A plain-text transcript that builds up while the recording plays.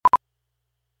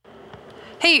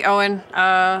Hey, Owen.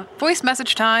 Voice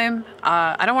message time.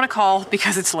 I don't want to call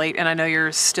because it's late and I know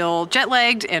you're still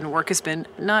jet-lagged and work has been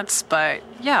nuts, but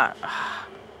yeah.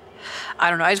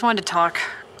 I don't know. I just wanted to talk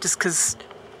just because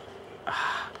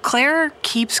Claire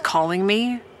keeps calling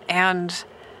me and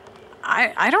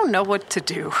I don't know what to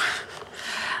do.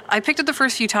 I picked it the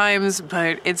first few times,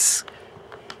 but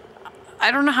I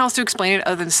don't know how else to explain it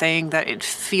other than saying that it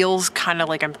feels kind of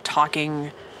like I'm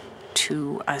talking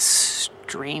to a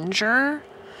stranger.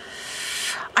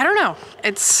 I don't know.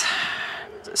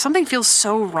 Something feels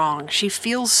so wrong. She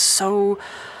feels so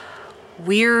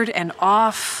weird and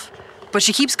off, but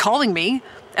she keeps calling me,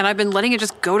 and I've been letting it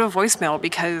just go to voicemail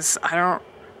because I don't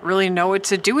really know what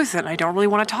to do with it. I don't really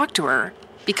want to talk to her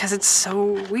because it's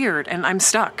so weird, and I'm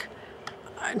stuck.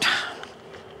 I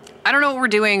don't know what we're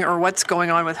doing or what's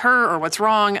going on with her or what's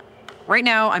wrong. Right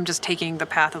now, I'm just taking the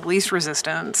path of least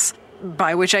resistance,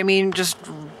 by which I mean just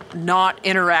not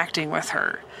interacting with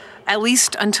her. At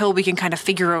least until we can kind of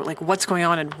figure out like what's going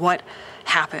on and what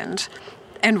happened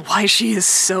and why she is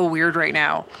so weird right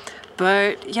now.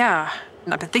 But yeah,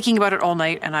 I've been thinking about it all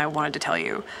night and I wanted to tell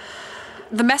you.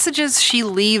 The messages she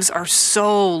leaves are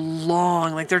so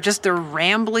long. Like they're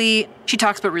rambly. She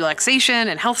talks about relaxation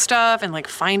and health stuff and like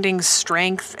finding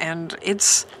strength, and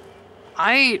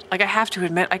I have to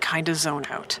admit I kind of zone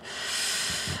out.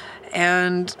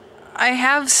 And I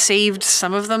have saved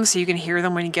some of them so you can hear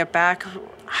them when you get back.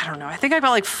 I don't know. I think I've got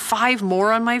like 5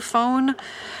 more on my phone.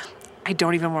 I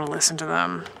don't even want to listen to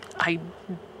them. I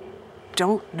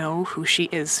don't know who she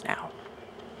is now.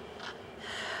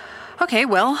 Okay,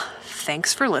 well,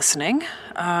 thanks for listening.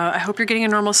 I hope you're getting a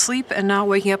normal sleep and not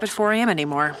waking up at 4 a.m.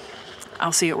 anymore.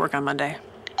 I'll see you at work on Monday.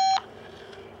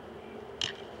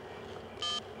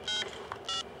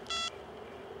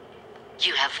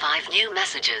 You have 5 new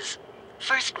messages.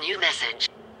 First new message.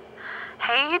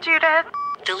 Hey, Judith.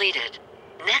 Deleted.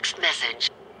 Next message.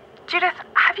 Judith,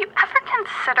 have you ever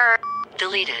considered...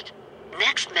 Deleted.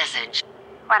 Next message.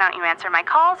 Why don't you answer my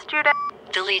calls, Judith?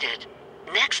 Deleted.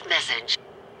 Next message.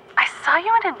 I saw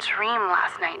you in a dream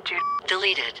last night, Judith.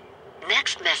 Deleted.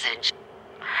 Next message.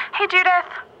 Hey, Judith.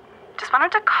 Just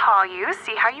wanted to call you,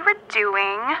 see how you were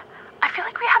doing. I feel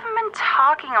like we haven't been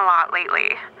talking a lot lately.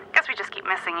 Guess we just keep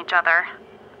missing each other.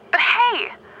 But hey,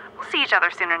 we'll see each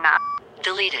other soon enough.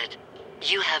 Deleted.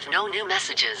 You have no new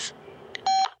messages.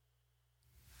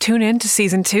 Tune in to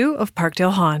Season 2 of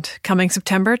Parkdale Haunt, coming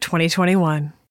September 2021.